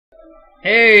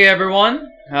Hey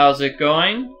everyone, how's it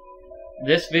going?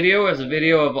 This video is a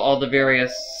video of all the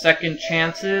various second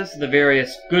chances, the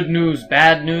various good news,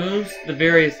 bad news, the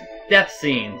various death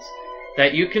scenes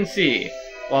that you can see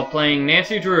while playing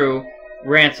Nancy Drew,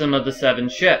 Ransom of the Seven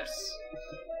Ships.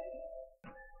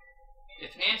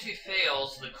 If Nancy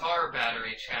fails the car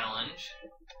battery challenge,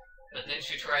 but then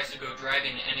she tries to go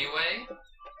driving anyway,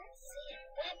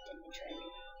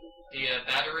 the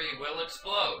battery will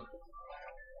explode.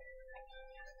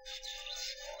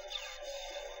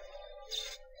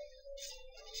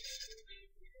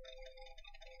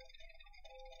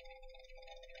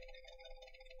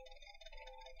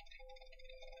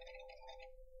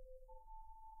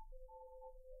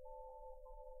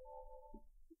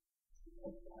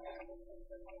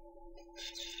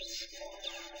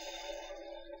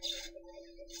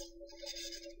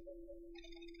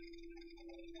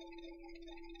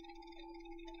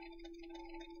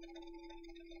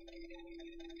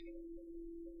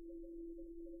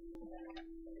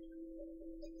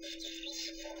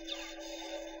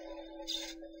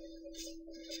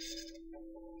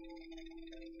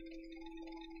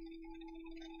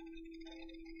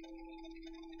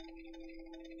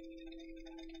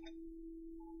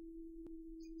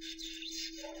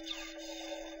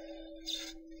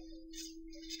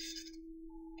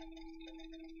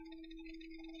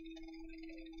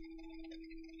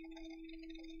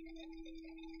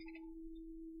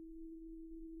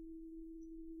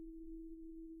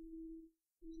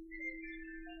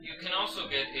 You can also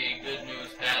get a good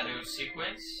news, bad news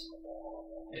sequence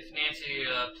if Nancy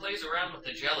plays around with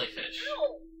the jellyfish.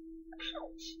 Ow!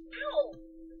 Ouch! Ow!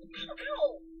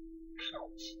 Ow!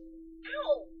 Ouch!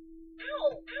 Ow!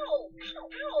 Ow! Ow! Ow!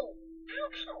 Ow!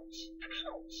 Ouch!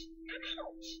 Ouch!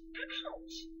 Ouch!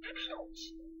 Ouch!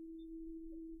 Ouch!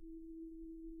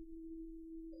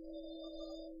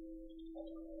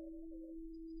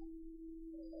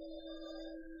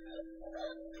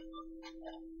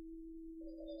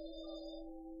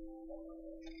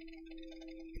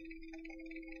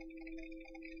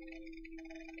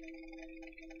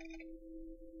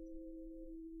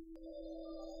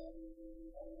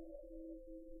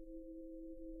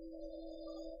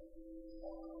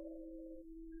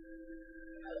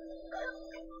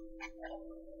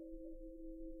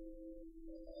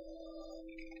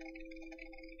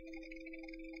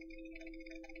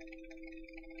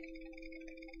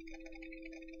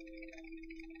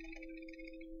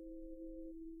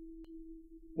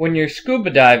 When you're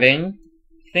scuba diving,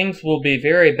 things will be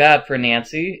very bad for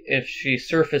Nancy if she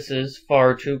surfaces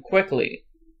far too quickly.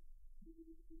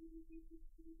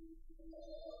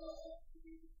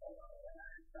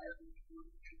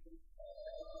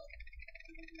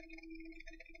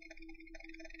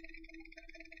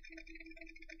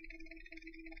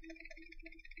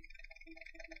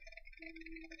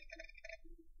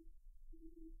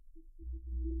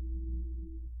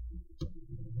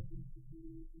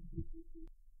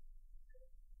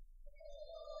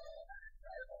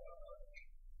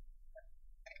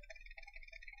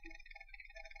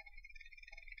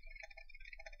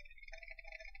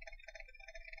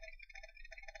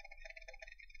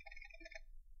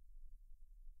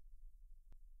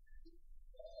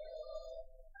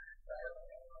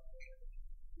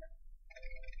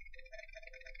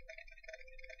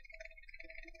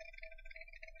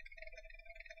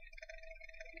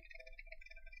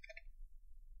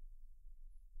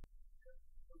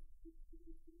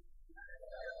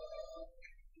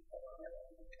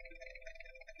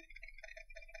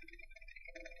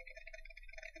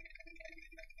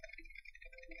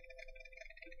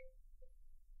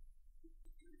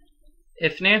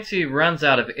 If Nancy runs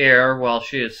out of air while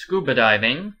she is scuba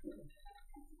diving,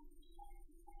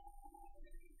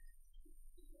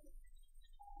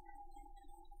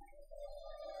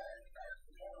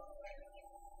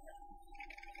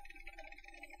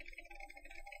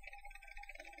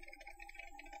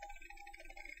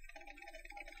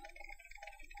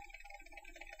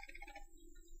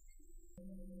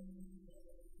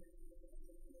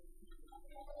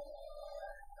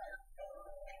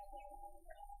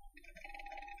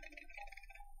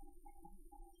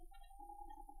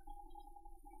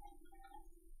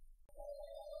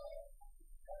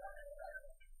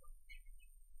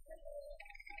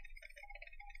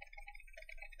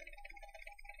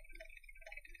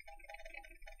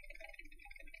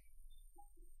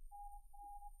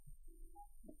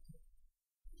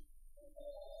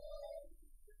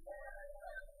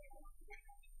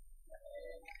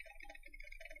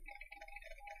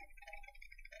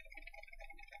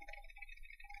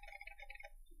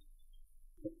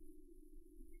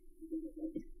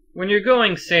 When you're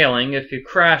going sailing, if you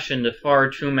crash into far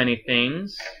too many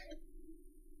things,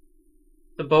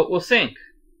 the boat will sink.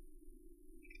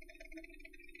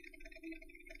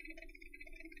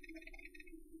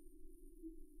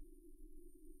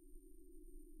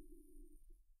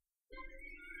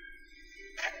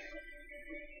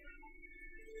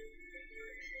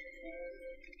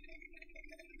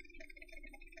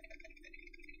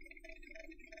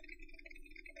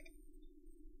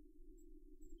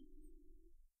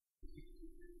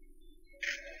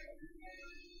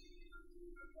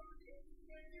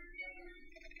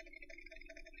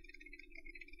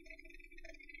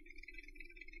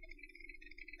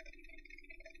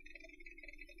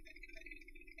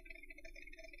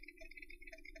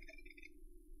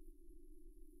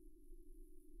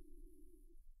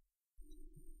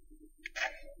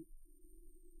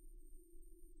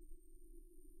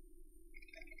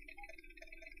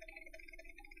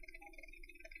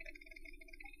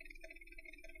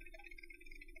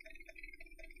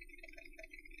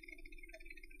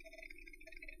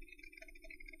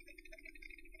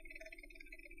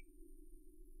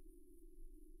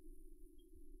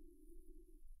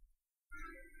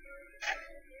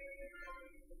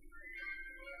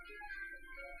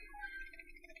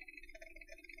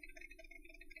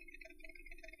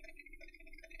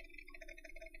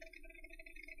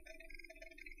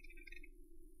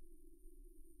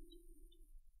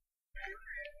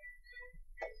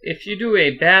 If you do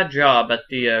a bad job at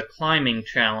the climbing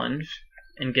challenge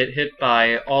and get hit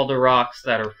by all the rocks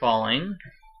that are falling,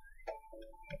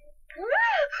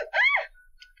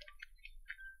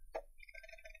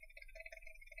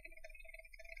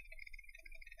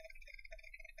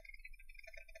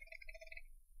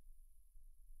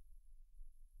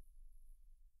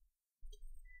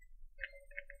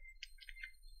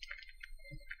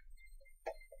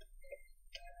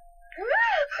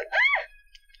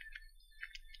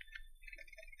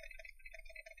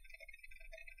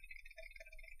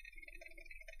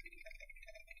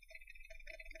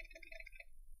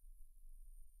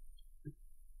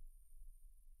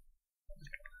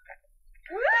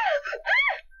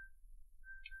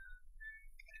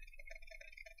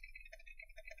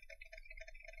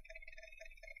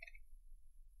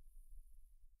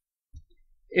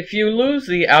 if you lose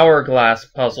the hourglass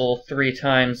puzzle 3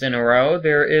 times in a row,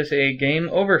 there is a game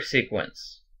over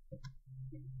sequence.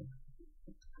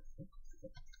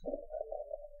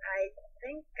 I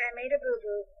think I made a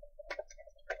boo-boo.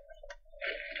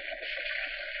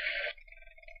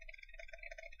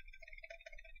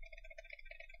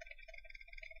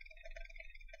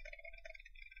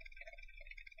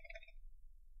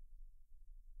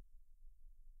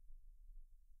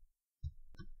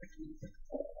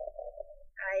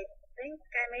 I think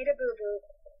I made a boo-boo.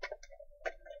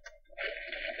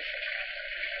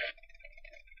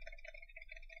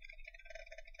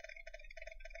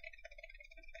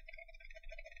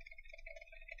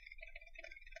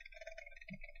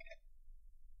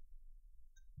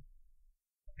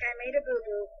 I made a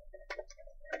boo-boo.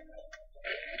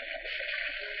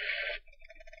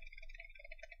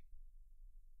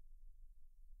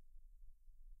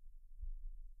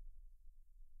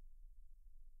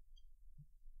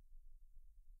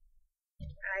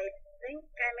 I think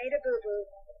I made a boo-boo.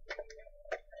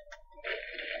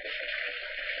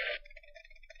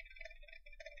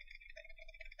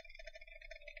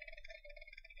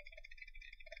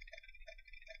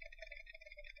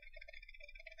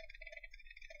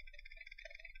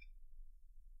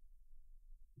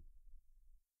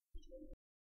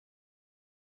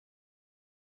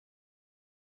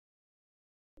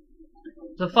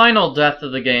 The final death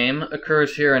of the game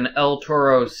occurs here in El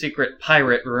Toro's secret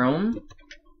pirate room.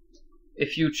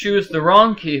 If you choose the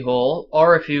wrong keyhole,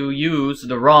 or if you use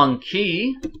the wrong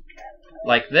key,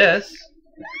 like this,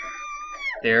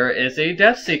 there is a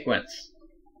death sequence.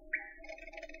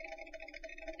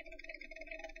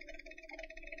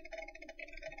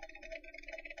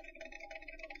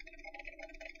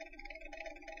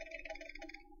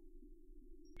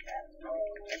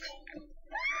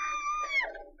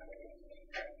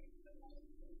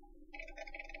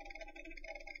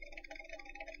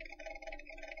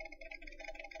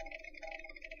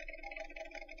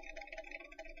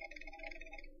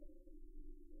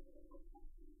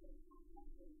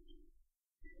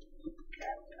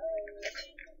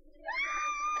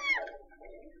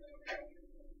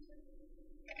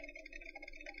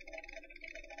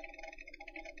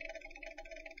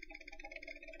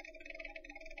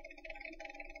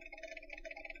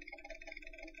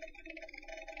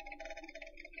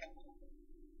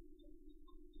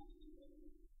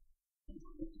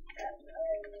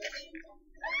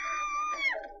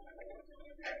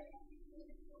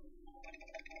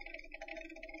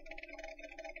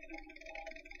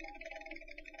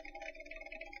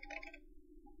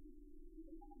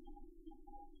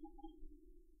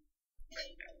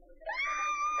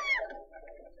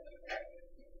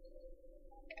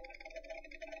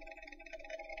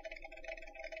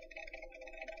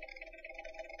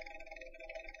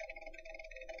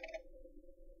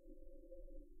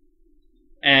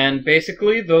 And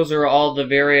basically, those are all the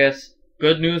various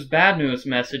good news, bad news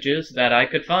messages that I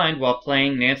could find while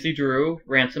playing Nancy Drew,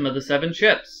 Ransom of the Seven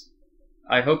Ships.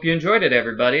 I hope you enjoyed it,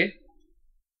 everybody.